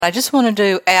I just wanted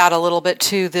to add a little bit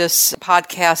to this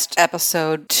podcast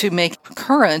episode to make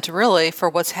current, really, for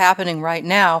what's happening right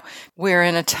now. We're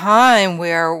in a time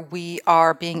where we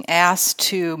are being asked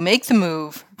to make the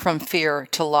move from fear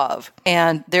to love,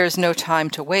 and there's no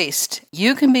time to waste.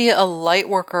 You can be a light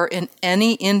worker in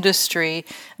any industry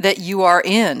that you are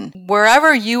in.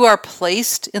 Wherever you are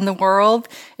placed in the world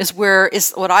is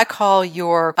what I call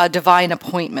your divine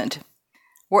appointment.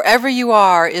 Wherever you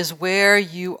are is where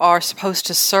you are supposed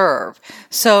to serve.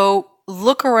 So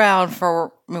look around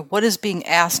for what is being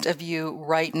asked of you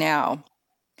right now.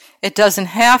 It doesn't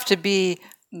have to be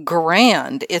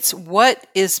grand. It's what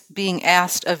is being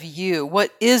asked of you.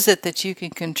 What is it that you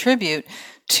can contribute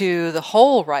to the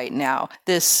whole right now?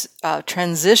 This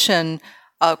transition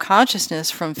of consciousness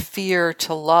from fear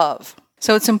to love.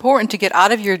 So it's important to get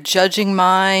out of your judging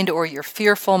mind or your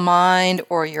fearful mind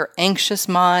or your anxious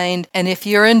mind. And if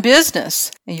you're in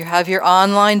business and you have your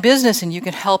online business and you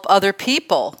can help other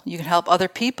people,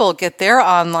 get their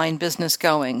online business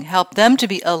going, help them to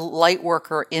be a light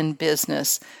worker in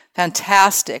business.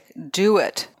 Fantastic. Do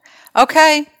it.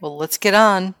 Okay, well, let's get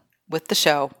on with the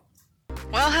show.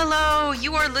 Well, hello.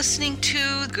 You are listening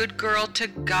to Good Girl to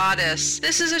Goddess.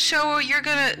 This is a show where you're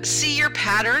going to see your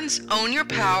patterns, own your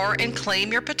power, and claim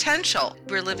your potential.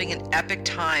 We're living in epic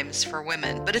times for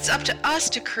women, but it's up to us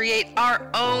to create our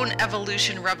own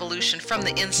evolution revolution from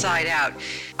the inside out.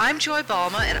 I'm Joy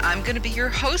Balma, and I'm going to be your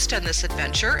host on this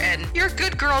adventure and your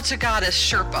Good Girl to Goddess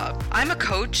Sherpa. I'm a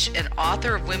coach and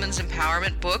author of women's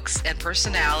empowerment books and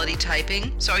personality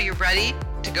typing. So are you ready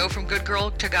to go from Good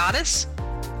Girl to Goddess?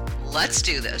 Let's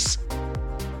do this.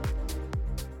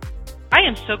 I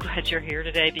am so glad you're here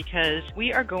today because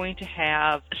we are going to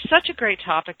have such a great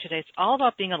topic today. It's all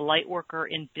about being a light worker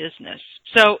in business.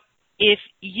 So if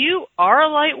you are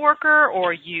a light worker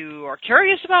or you are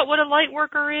curious about what a light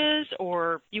worker is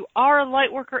or you are a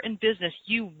light worker in business,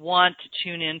 you want to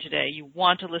tune in today. You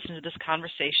want to listen to this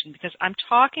conversation because I'm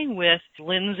talking with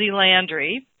Lindsay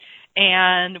Landry.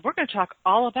 And we're going to talk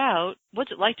all about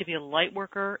what's it like to be a light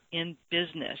worker in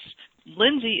business.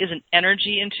 Lindsay is an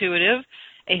energy intuitive,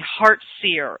 a heart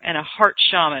seer, and a heart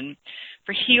shaman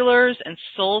for healers and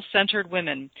soul-centered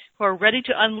women who are ready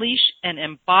to unleash and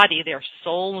embody their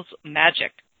soul's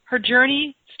magic. Her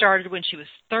journey started when she was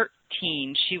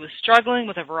 13. She was struggling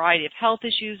with a variety of health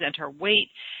issues and her weight.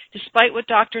 Despite what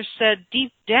doctors said,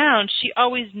 deep down, she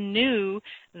always knew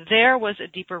there was a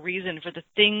deeper reason for the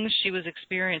things she was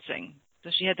experiencing. So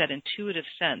she had that intuitive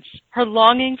sense. Her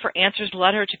longing for answers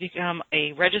led her to become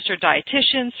a registered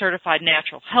dietitian, certified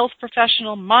natural health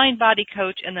professional, mind-body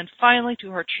coach, and then finally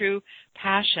to her true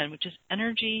passion, which is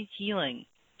energy healing.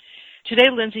 Today,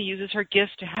 Lindsay uses her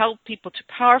gifts to help people to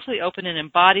powerfully open and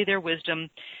embody their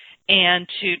wisdom and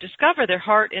to discover their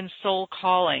heart and soul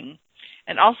calling,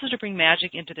 and also to bring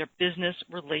magic into their business,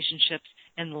 relationships,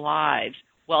 and lives.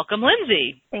 Welcome,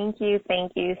 Lindsay. Thank you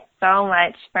so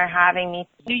much for having me.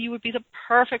 You would be the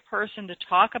perfect person to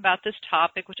talk about this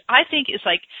topic, which I think is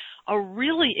like a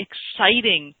really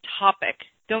exciting topic.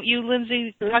 Don't you,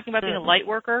 Lindsay, talking about being a light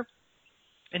worker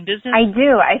in business? I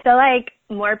do. I feel like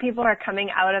more people are coming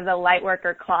out of the light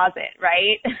worker closet,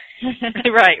 right?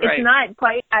 Right. It's not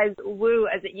quite as woo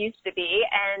as it used to be.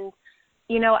 And,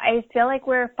 you know, I feel like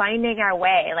we're finding our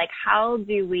way. Like, how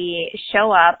do we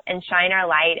show up and shine our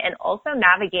light and also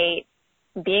navigate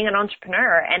being an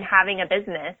entrepreneur and having a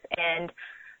business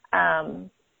and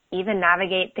even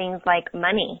navigate things like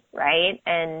money, right?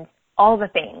 And all the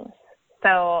things.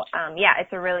 So,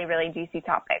 it's a really, really juicy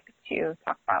topic to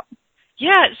talk about.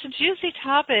 Yeah, it's a juicy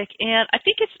topic, and I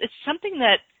think it's something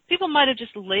that people might have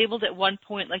just labeled at one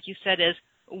point, like you said, as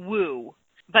woo.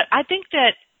 But I think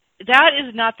that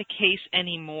is not the case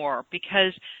anymore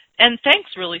because, and thanks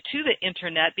really to the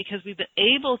internet, because we've been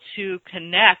able to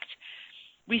connect.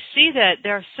 We see that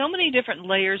there are so many different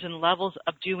layers and levels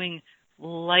of doing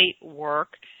light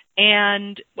work.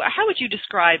 And how would you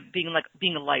describe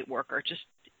being a light worker? Just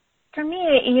for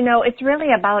me, you know, it's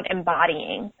really about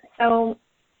embodying. So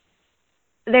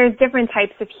there's different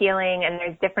types of healing and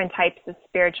there's different types of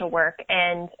spiritual work.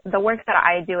 And the work that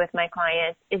I do with my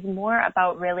clients is more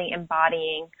about really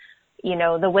embodying, you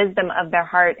know, the wisdom of their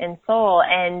heart and soul,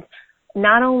 and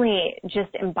not only just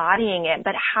embodying it,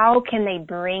 but how can they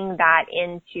bring that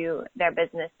into their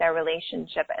business, their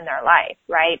relationship, and their life,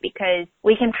 right? Because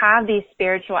we can have these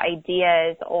spiritual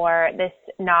ideas or this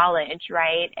knowledge,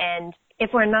 right? And if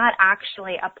we're not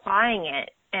actually applying it,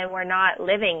 and we're not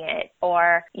living it,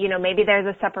 or, you know, maybe there's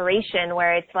a separation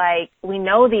where it's like we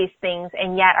know these things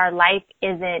and yet our life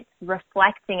isn't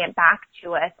reflecting it back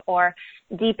to us, or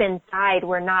deep inside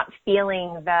we're not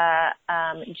feeling the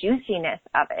juiciness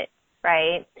of it,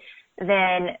 right?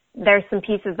 then there's some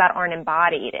pieces that aren't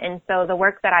embodied. And so the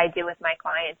work that I do with my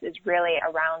clients is really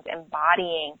around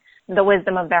embodying the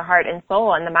wisdom of their heart and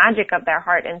soul and the magic of their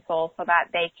heart and soul so that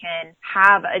they can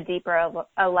have a deeper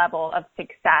a level of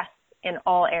success in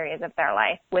all areas of their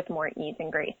life with more ease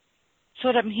and grace. So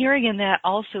what I'm hearing in that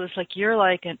also is like you're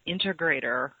like an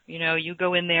integrator. You know, you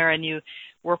go in there and you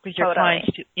work with your clients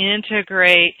to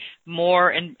integrate more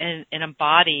and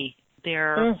embody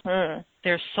their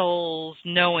soul's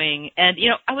knowing. And, you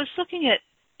know, I was looking at,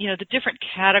 you know, the different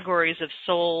categories of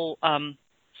soul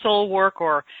work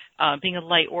or being a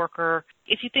light worker.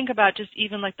 If you think about just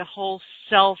even like the whole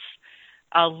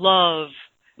self-love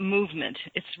movement,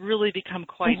 it's really become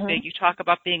quite big. You talk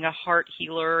about being a heart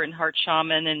healer and heart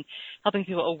shaman and helping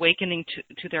people awakening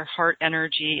to their heart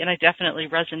energy, and I definitely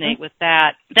resonate with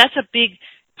that. That's a big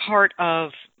part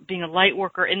of being a light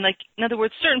worker. And like, in other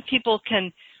words, certain people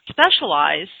can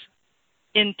specialize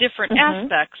in different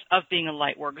aspects of being a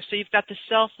light worker. So you've got the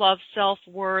self-love,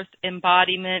 self-worth,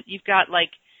 embodiment. You've got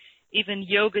like even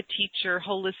yoga teacher,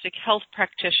 holistic health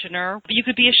practitioner. You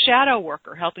could be a shadow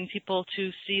worker, helping people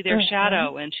to see their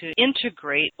shadow and to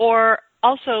integrate, or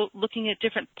also looking at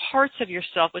different parts of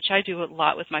yourself, which I do a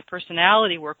lot with my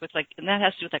personality work with, like, and that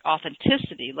has to do with like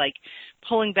authenticity, like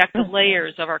pulling back the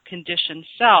layers of our conditioned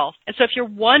self. And so if you're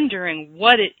wondering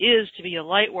what it is to be a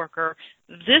light worker,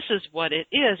 this is what it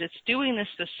is. It's doing this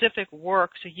specific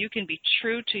work so you can be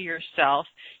true to yourself.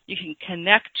 You can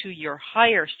connect to your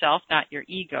higher self, not your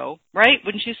ego, right?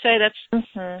 Wouldn't you say that's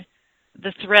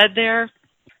the thread there?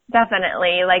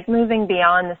 Definitely, like moving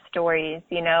beyond the stories,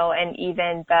 you know, and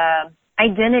even the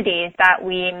identities that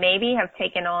we maybe have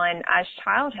taken on as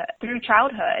through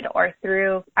childhood or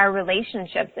through our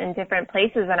relationships in different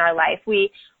places in our life. We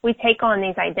take on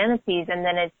these identities, and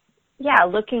then it's,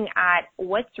 looking at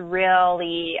what's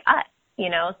really us, you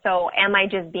know. So am I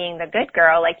just being the good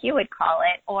girl, like you would call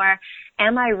it, or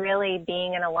am I really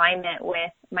being in alignment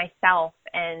with myself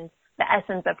and the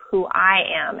essence of who I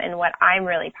am and what I'm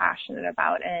really passionate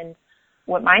about and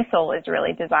what my soul is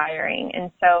really desiring?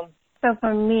 And so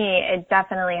for me, it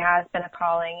definitely has been a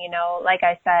calling, you know. Like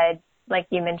I said, like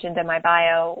you mentioned in my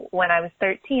bio, when I was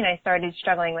 13, I started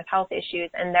struggling with health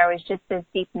issues, and there was just this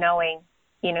deep knowing,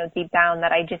 you know, deep down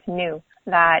that I just knew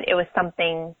that it was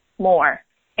something more.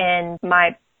 And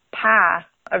my path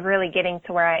of really getting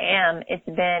to where I am, it's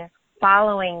been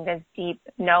following this deep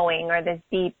knowing or this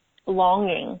deep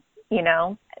longing, you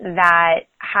know, that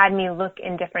had me look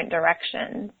in different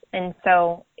directions. And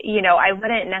so, you know, I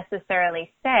wouldn't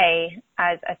necessarily say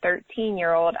as a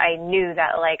 13-year-old, I knew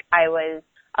that like I was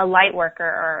a light worker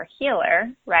or a healer,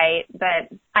 right? But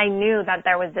I knew that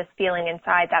there was this feeling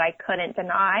inside that I couldn't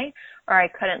deny or I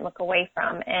couldn't look away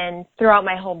from. And throughout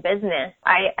my whole business,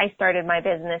 I started my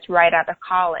business right out of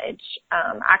college.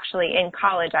 Actually, in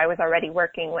college, I was already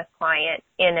working with clients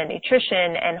in a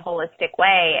nutrition and holistic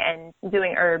way and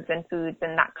doing herbs and foods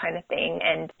and that kind of thing.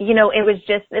 And, you know, it was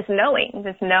just this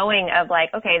knowing of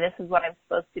like, okay, this is what I'm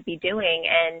supposed to be doing.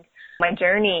 And my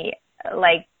journey,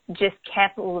 like, just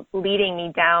kept leading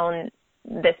me down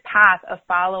this path of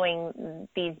following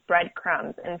these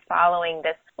breadcrumbs and following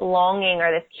this longing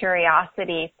or this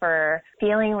curiosity for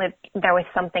feeling like there was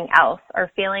something else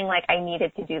or feeling like I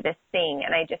needed to do this thing.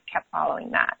 And I just kept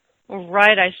following that.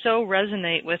 Right. I so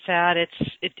resonate with that.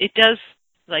 It does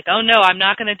like, oh no, I'm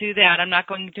not going to do that. I'm not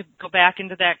going to go back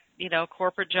into that, you know,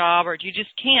 corporate job, or you just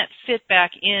can't fit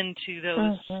back into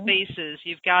those spaces.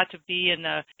 You've got to be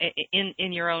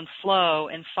in your own flow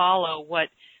and follow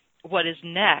what is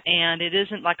next. And it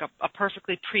isn't like a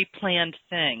perfectly pre-planned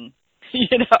thing,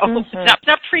 you know,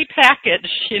 not pre-packaged,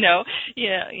 you know.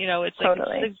 Yeah, you know, it's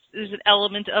totally. Like there's an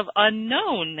element of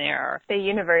unknown there. The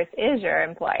universe is your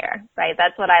employer, right?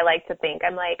 That's what I like to think.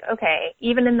 I'm like, okay,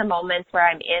 even in the moments where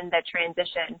I'm in the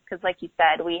transition, because like you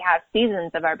said, we have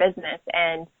seasons of our business,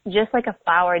 and just like a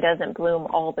flower doesn't bloom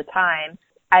all the time,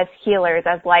 as healers,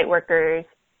 as light workers,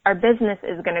 our business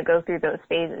is going to go through those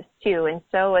phases too, and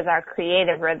so is our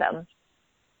creative rhythm,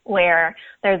 where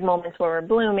there's moments where we're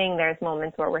blooming, there's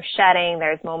moments where we're shedding,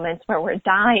 there's moments where we're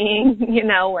dying, you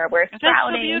know, where we're sprouting.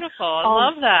 That's so beautiful. I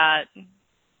love that.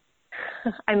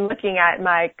 I'm looking at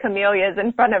my camellias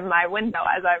in front of my window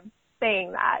as I'm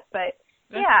saying that. But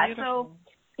that's beautiful.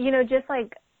 So, you know, just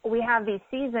like we have these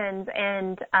seasons,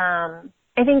 and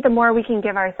I think the more we can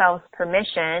give ourselves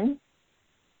permission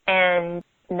and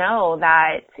know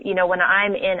that, you know, when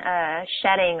I'm in a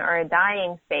shedding or a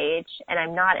dying stage and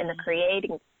I'm not in the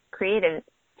creative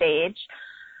stage,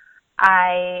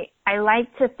 I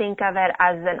like to think of it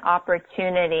as an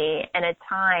opportunity and a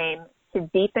time to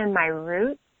deepen my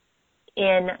roots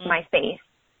in my faith.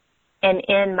 and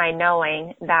in my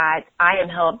knowing that I am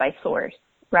held by source,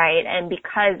 right? And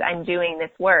because I'm doing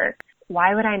this work,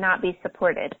 why would I not be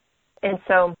supported? And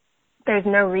so there's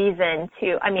no reason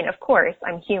to, I mean, of course,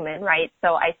 I'm human, right?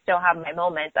 So I still have my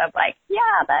moments of like,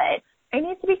 yeah, but I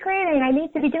need to be creating, I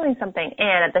need to be doing something.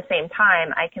 And at the same time,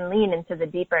 I can lean into the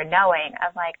deeper knowing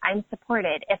of like, I'm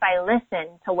supported if I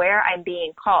listen to where I'm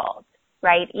being called,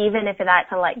 right? Even if that's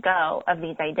to let go of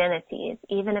these identities,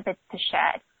 even if it's to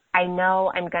shed, I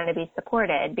know I'm going to be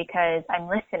supported because I'm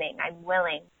listening, I'm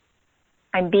willing,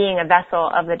 I'm being a vessel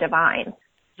of the divine.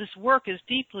 This work is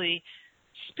deeply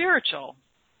spiritual.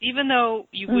 Even though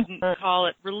you wouldn't call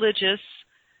it religious,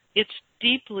 it's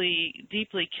deeply,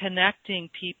 deeply connecting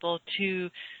people to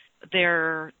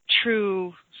their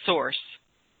true source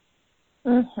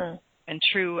and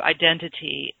true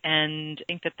identity. And I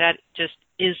think that just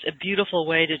is a beautiful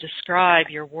way to describe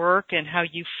your work and how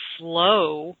you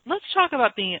flow. Let's talk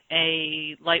about being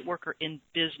a light worker in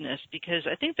business, because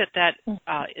I think that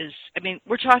is, I mean,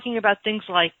 we're talking about things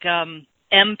like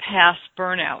empath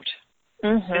burnout.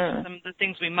 Some of the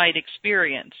things we might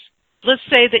experience. Let's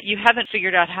say that you haven't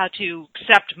figured out how to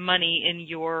accept money in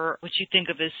your, what you think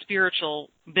of as spiritual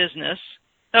business.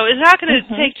 So it's not going to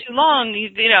take too long,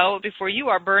 you know, before you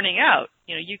are burning out.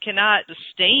 You know, you cannot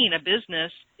sustain a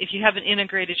business if you haven't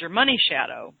integrated your money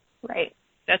shadow. Right.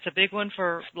 That's a big one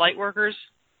for light workers.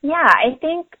 Yeah, I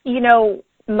think, you know,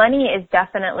 money is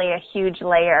definitely a huge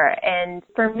layer. And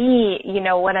for me, you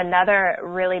know, what another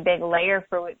really big layer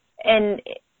for, and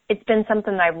it's been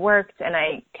something that I've worked and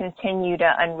I continue to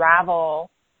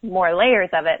unravel more layers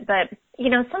of it. But, you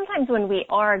know, sometimes when we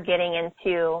are getting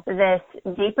into this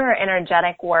deeper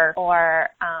energetic work or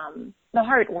the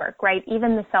heart work, right,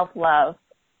 even the self-love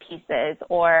pieces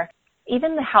or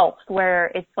even the health where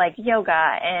it's like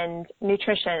yoga and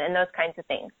nutrition and those kinds of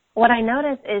things. What I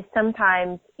notice is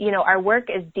sometimes, you know, our work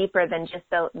is deeper than just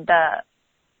the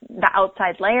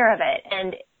outside layer of it.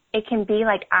 And it can be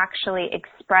like actually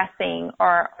expressing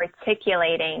or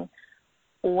articulating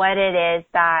what it is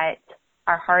that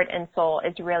our heart and soul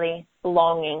is really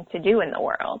longing to do in the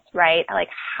world, right? Like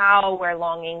how we're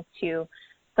longing to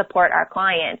support our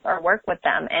clients or work with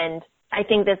them. And I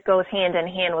think this goes hand in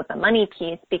hand with the money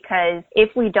piece, because if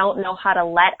we don't know how to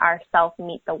let ourselves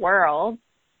meet the world,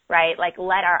 right, like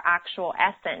let our actual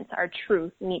essence, our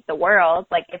truth meet the world,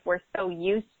 like if we're so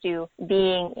used to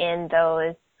being in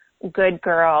those good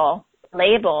girl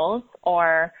labels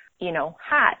or, you know,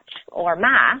 hats or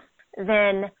masks,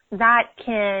 then that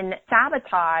can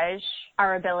sabotage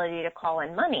our ability to call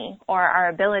in money or our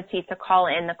ability to call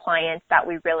in the clients that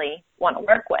we really want to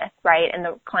work with, right, and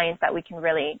the clients that we can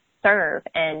really serve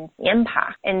and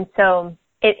impact. And so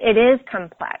it is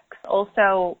complex.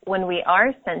 Also, when we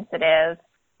are sensitive,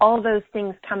 all those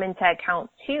things come into account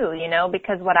too, you know,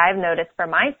 because what I've noticed for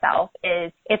myself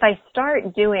is if I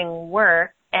start doing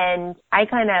work and I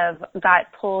kind of got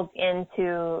pulled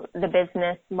into the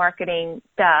business marketing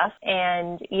stuff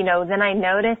and, you know, then I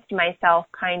noticed myself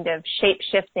kind of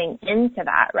shape-shifting into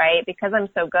that, right? Because I'm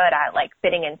so good at like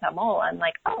fitting into a mold. I'm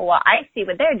like, oh, well, I see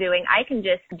what they're doing. I can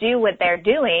just do what they're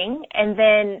doing. And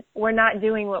then we're not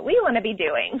doing what we want to be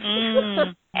doing.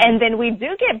 And then we do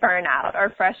get burnout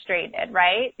or frustrated,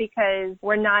 right? Because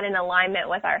we're not in alignment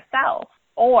with ourselves.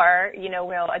 Or, you know,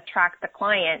 we'll attract the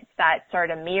clients that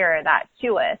sort of mirror that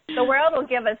to us. The world will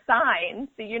give us signs.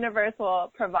 The universe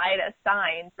will provide us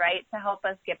signs, right, to help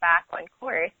us get back on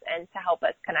course and to help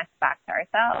us connect back to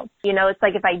ourselves. You know, it's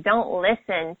like if I don't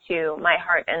listen to my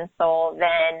heart and soul,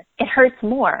 then it hurts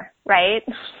more, right?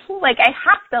 Like I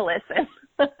have to listen.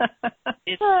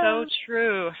 It's so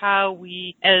true how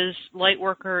we as light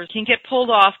workers can get pulled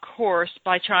off course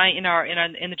by trying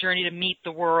in the journey to meet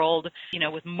the world, you know,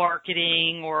 with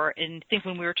marketing or, and I think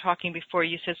when we were talking before,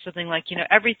 you said something like, you know,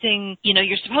 everything, you know,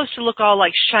 you're supposed to look all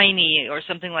like shiny or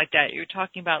something like that. You're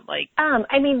talking about like,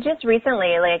 I mean, just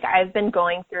recently, like I've been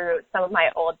going through some of my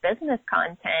old business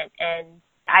content and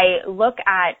I look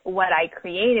at what I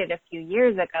created a few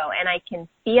years ago and I can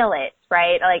feel it,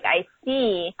 right? Like I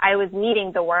see I was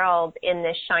meeting the world in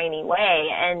this shiny way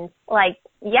and like,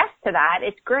 yes to that,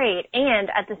 it's great. And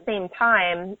at the same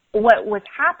time, what was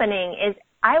happening is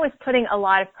I was putting a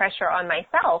lot of pressure on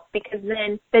myself because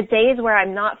then the days where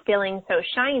I'm not feeling so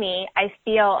shiny, I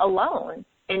feel alone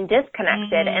and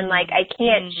disconnected and like I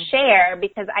can't share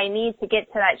because I need to get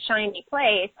to that shiny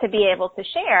place to be able to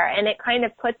share. And it kind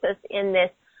of puts us in this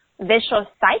vicious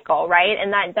cycle, right?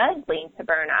 And that does lead to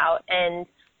burnout. And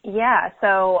yeah,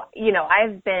 so, you know,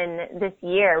 I've been this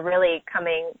year really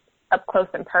coming up close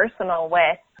and personal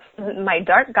with my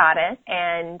dark goddess,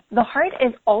 and the heart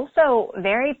is also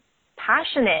very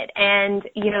passionate, and,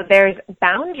 there's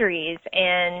boundaries,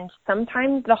 and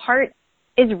sometimes the heart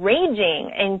is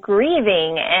raging and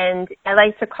grieving, and I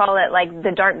like to call it like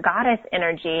the dark goddess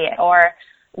energy, or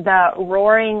the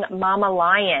roaring mama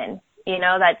lion,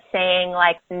 that's saying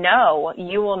like, no,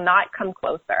 you will not come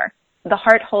closer. The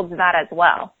heart holds that as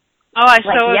well. Oh, I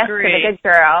like, so yes agree. To the good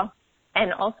girl,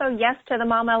 and also yes to the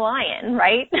mama lion,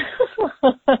 right?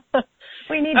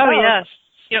 We need both. Oh, yes.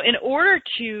 In order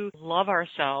to love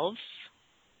ourselves,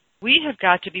 we have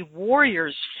got to be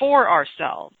warriors for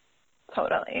ourselves.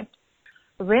 Totally.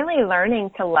 Really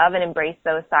learning to love and embrace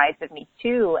those sides of me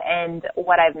too. And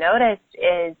what I've noticed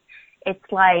is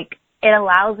it's like it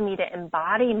allows me to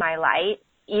embody my light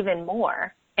even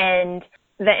more. And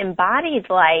the embodied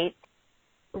light,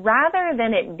 rather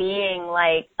than it being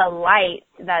like a light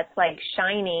that's like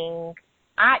shining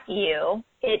at you,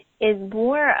 it is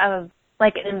more of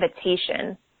like an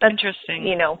invitation. That's,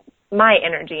 interesting. My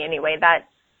energy anyway. That's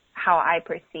how I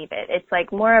perceive it. It's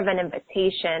like more of an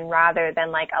invitation rather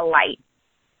than like a light.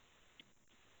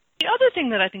 The other thing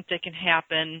that I think that can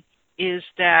happen is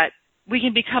that we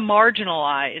can become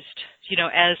marginalized,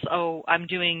 as, I'm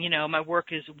doing, my work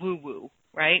is woo-woo,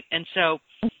 right? And so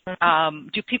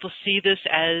do people see this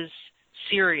as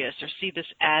serious, or see this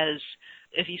as,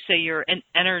 if you say you're an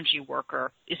energy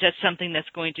worker, is that something that's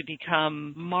going to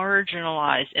become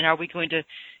marginalized? And are we going to,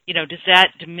 does that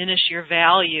diminish your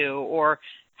value, or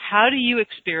how do you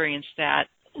experience that?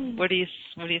 What do you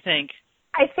think?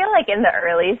 I feel like in the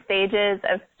early stages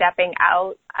of stepping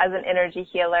out as an energy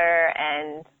healer,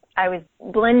 and I was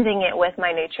blending it with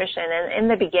my nutrition, and in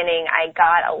the beginning I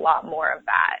got a lot more of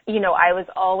that. I was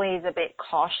always a bit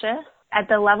cautious. At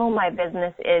the level my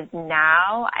business is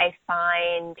now, I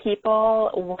find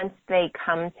people, once they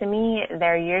come to me,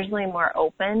 they're usually more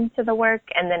open to the work,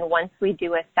 and then once we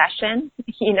do a session,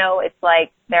 it's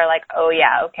like, they're like, oh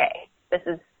yeah, okay, this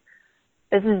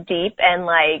is deep and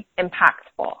like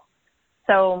impactful.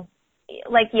 So,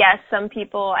 like, yes, some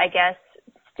people, I guess,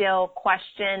 still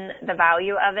question the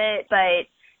value of it, but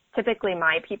typically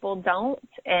my people don't.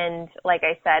 And like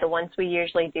I said, once we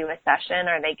usually do a session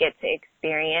or they get to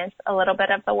experience a little bit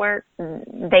of the work,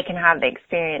 they can have the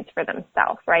experience for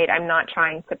themselves, right? I'm not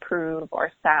trying to prove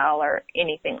or sell or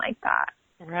anything like that.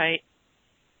 Right.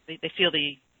 They feel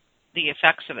the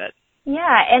effects of it.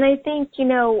 Yeah, and I think,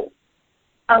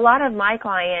 a lot of my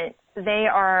clients, they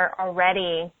are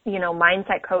already,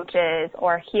 mindset coaches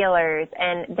or healers,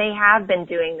 and they have been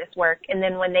doing this work. And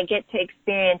then when they get to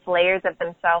experience layers of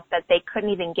themselves that they couldn't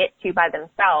even get to by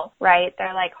themselves, right?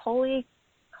 They're like, holy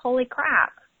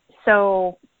crap.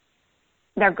 So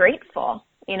they're grateful.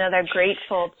 They're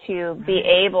grateful to be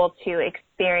able to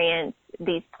experience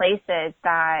these places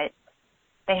that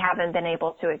they haven't been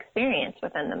able to experience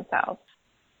within themselves.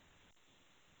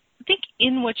 I think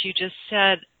in what you just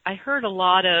said, I heard a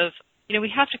lot of,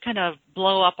 we have to kind of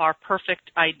blow up our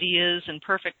perfect ideas and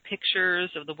perfect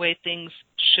pictures of the way things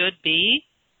should be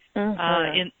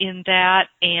in that,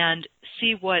 and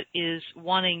see what is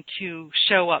wanting to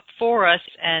show up for us.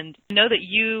 And I know that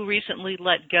you recently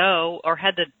let go, or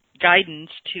had the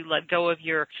guidance to let go of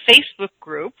your Facebook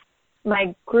group.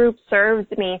 My group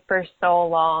served me for so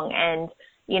long, and,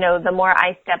 the more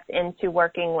I stepped into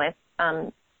working with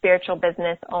spiritual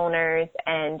business owners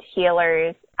and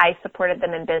healers, I supported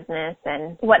them in business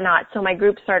and whatnot. So my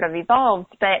group sort of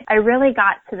evolved, but I really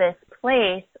got to this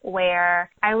place where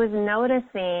I was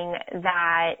noticing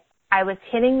that I was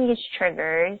hitting these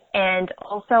triggers, and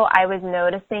also I was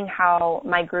noticing how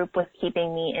my group was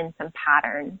keeping me in some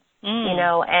patterns,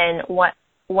 and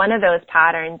one of those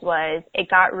patterns was it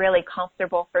got really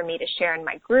comfortable for me to share in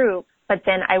my group, but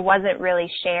then I wasn't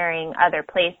really sharing other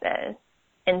places.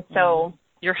 And so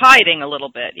you're hiding a little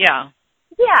bit, yeah.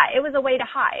 Yeah, it was a way to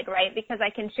hide, right? Because I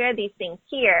can share these things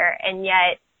here, and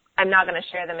yet I'm not going to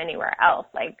share them anywhere else.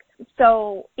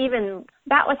 So even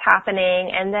that was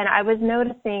happening, and then I was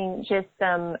noticing just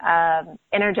some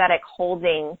energetic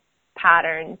holding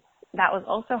patterns that was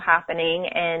also happening,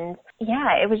 and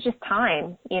yeah, it was just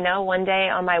time. One day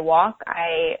on my walk,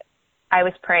 I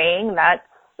was praying. That's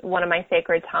one of my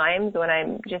sacred times when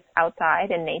I'm just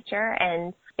outside in nature,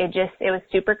 and it was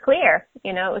super clear.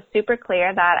 It was super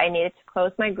clear that I needed to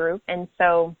close my group. And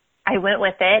so I went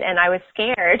with it, and I was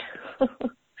scared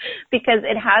because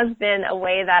it has been a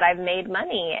way that I've made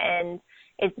money, and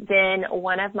it's been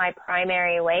one of my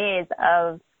primary ways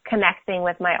of connecting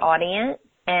with my audience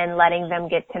and letting them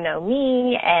get to know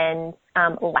me and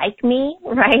like me,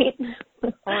 right?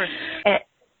 Of course.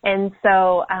 And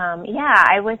so,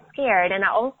 I was scared. And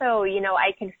also,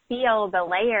 I could feel the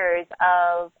layers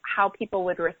of how people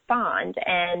would respond.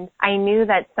 And I knew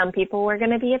that some people were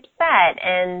going to be upset.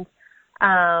 And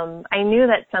I knew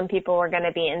that some people were going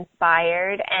to be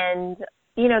inspired. And,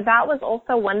 that was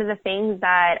also one of the things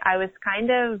that I was kind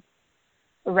of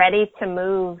ready to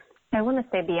move. I want to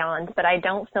say beyond, but I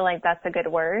don't feel like that's a good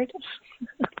word.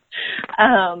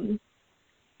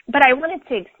 But I wanted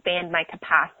to expand my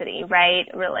capacity, right?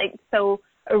 So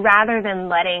rather than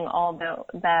letting all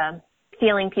the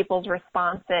feeling people's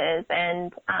responses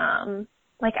and,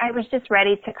 I was just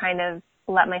ready to kind of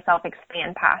let myself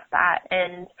expand past that.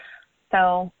 And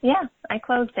so, yeah, I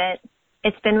closed it.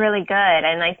 It's been really good.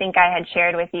 And I think I had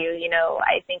shared with you,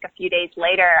 I think a few days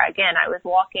later, again, I was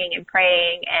walking and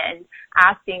praying and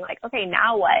asking okay,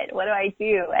 now what? What do I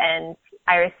do? And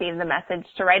I received the message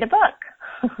to write a book,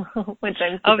 which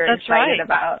I'm super excited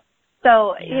about.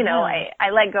 So, I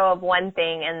let go of one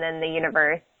thing and then the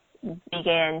universe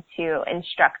began to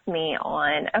instruct me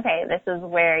on, okay, this is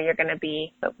where you're going to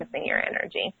be focusing your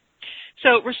energy.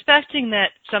 So respecting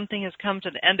that something has come to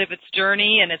the end of its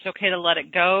journey and it's okay to let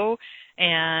it go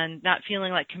and not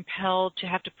feeling compelled to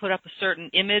have to put up a certain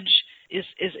image is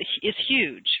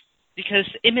huge, because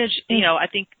image, I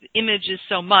think image is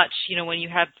so much, when you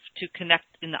have to connect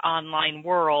in the online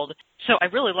world. So I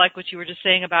really like what you were just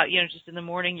saying about, just in the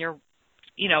morning you're,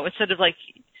 instead of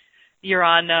you're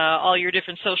on all your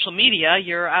different social media,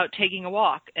 you're out taking a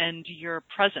walk and you're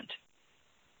present.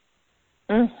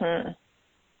 Mm-hmm.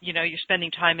 You're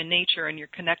spending time in nature and you're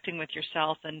connecting with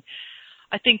yourself. And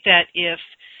I think that if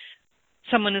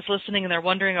someone is listening and they're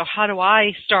wondering, how do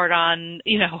I start on,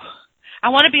 I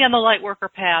want to be on the light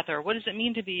worker path, or what does it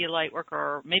mean to be a light worker?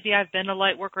 Or maybe I've been a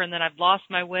light worker and then I've lost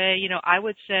my way. I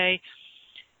would say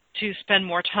to spend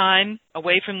more time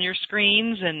away from your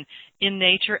screens and in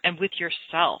nature and with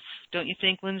yourself. Don't you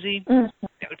think, Lindsay? Mm-hmm.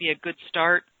 That would be a good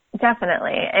start.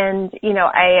 Definitely. And,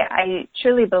 I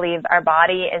truly believe our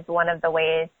body is one of the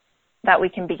ways that we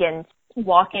can begin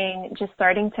walking, just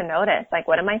starting to notice,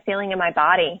 what am I feeling in my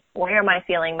body? Where am I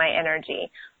feeling my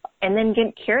energy? And then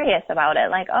get curious about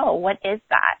it. What is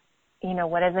that?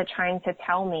 What is it trying to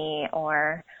tell me?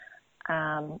 Or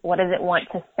what does it want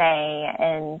to say?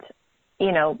 And,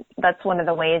 that's one of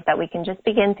the ways that we can just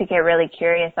begin to get really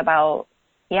curious about,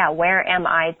 where am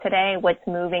I today? What's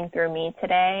moving through me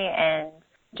today? And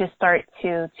just start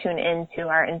to tune into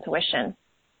our intuition.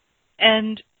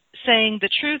 And saying the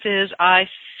truth is, I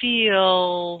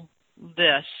feel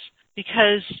this,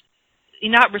 because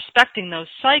not respecting those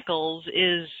cycles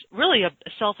is really a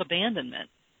self-abandonment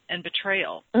and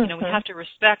betrayal. Mm-hmm. We have to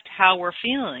respect how we're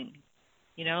feeling.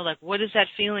 What is that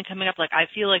feeling coming up? I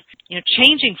feel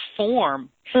changing form.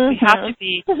 Mm-hmm. We have to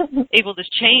be able to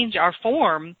change our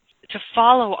form to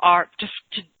follow to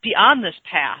be on this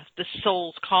path, this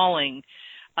soul's calling,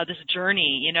 this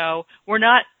journey. We're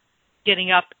not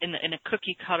getting up in a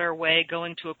cookie cutter way,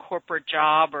 going to a corporate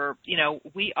job, or,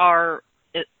 we are,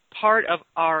 part of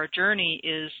our journey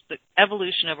is the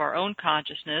evolution of our own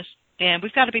consciousness, and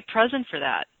we've got to be present for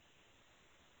that.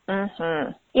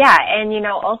 Mm-hmm. Yeah, and,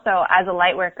 also as a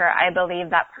light worker, I believe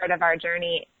that part of our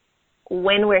journey,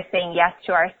 when we're saying yes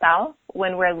to ourselves,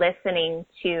 when we're listening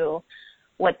to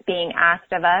what's being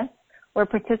asked of us, we're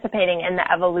participating in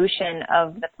the evolution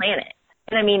of the planet.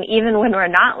 And I mean, even when we're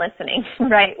not listening,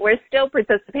 right, we're still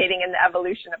participating in the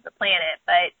evolution of the planet.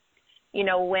 But,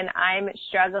 when I'm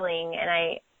struggling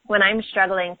when I'm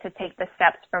struggling to take the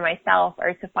steps for myself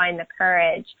or to find the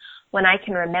courage, when I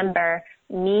can remember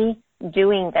me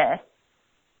doing this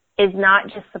is not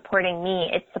just supporting me,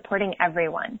 it's supporting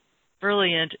everyone.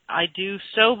 Brilliant. I do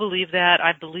so believe that.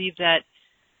 I believe that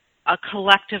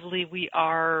collectively we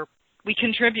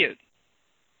contribute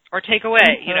or take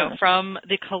away, Mm-hmm. From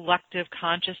the collective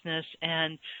consciousness,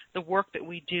 and the work that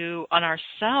we do on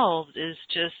ourselves is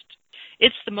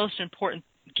it's the most important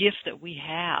gift that we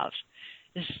have,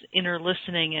 is inner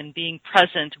listening and being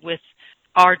present with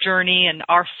our journey and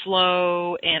our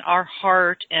flow and our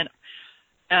heart and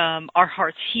our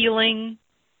heart's healing,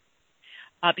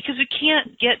 because we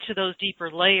can't get to those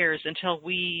deeper layers until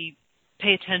we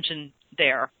pay attention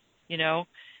there,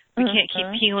 We can't keep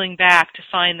peeling back to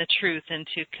find the truth and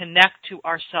to connect to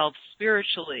ourselves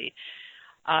spiritually,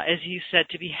 as you said,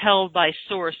 to be held by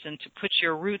source and to put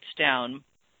your roots down,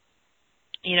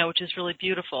 which is really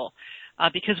beautiful.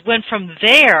 Because when from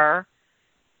there,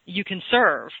 you can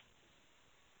serve.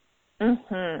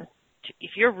 Mm-hmm.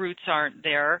 If your roots aren't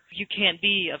there, you can't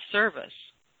be of service.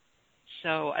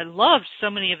 So I loved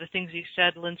so many of the things you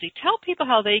said, Lindsay. Tell people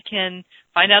how they can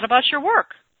find out about your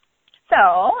work.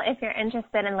 So if you're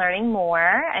interested in learning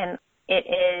more, and it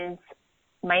is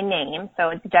my name, so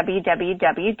it's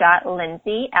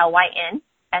www.lindsay,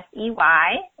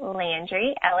 L-Y-N-S-E-Y,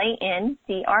 Landry,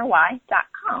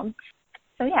 Landry.com.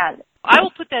 So yeah. I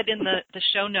will put that in the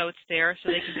show notes there so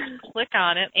they can just click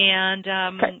on it. And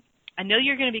I know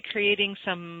you're going to be creating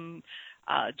some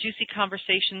juicy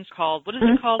conversations called, what is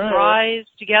it called? Rise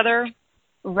Together?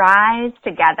 Rise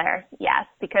Together, yes,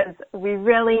 because we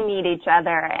really need each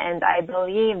other. And I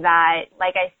believe that,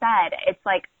 like I said, it's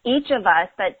like each of us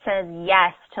that says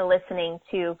yes to listening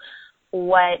to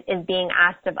what is being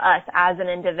asked of us as an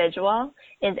individual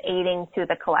is aiding to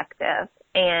the collective.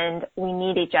 And we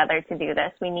need each other to do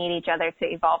this. We need each other to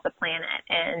evolve the planet.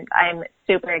 And I'm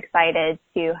super excited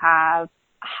to have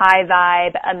high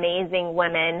vibe, amazing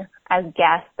women as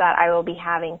guests that I will be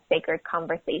having sacred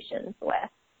conversations with.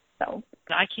 So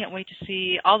I can't wait to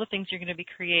see all the things you're going to be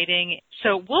creating.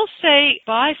 So we'll say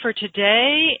bye for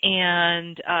today.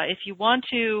 And if you want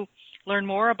to learn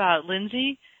more about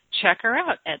Lindsay, check her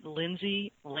out at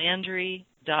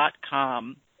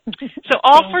lindsaylandry.com. So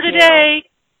all for today.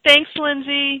 Thanks,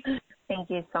 Lindsay. Thank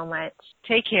you so much.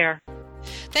 Take care.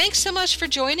 Thanks so much for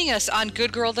joining us on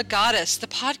Good Girl the Goddess, the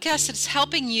podcast that's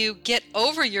helping you get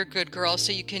over your good girl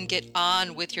so you can get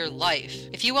on with your life.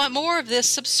 If you want more of this,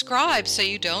 subscribe so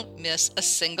you don't miss a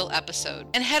single episode.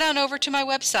 And head on over to my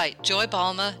website,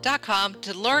 joybalma.com,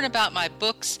 to learn about my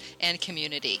books and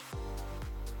community.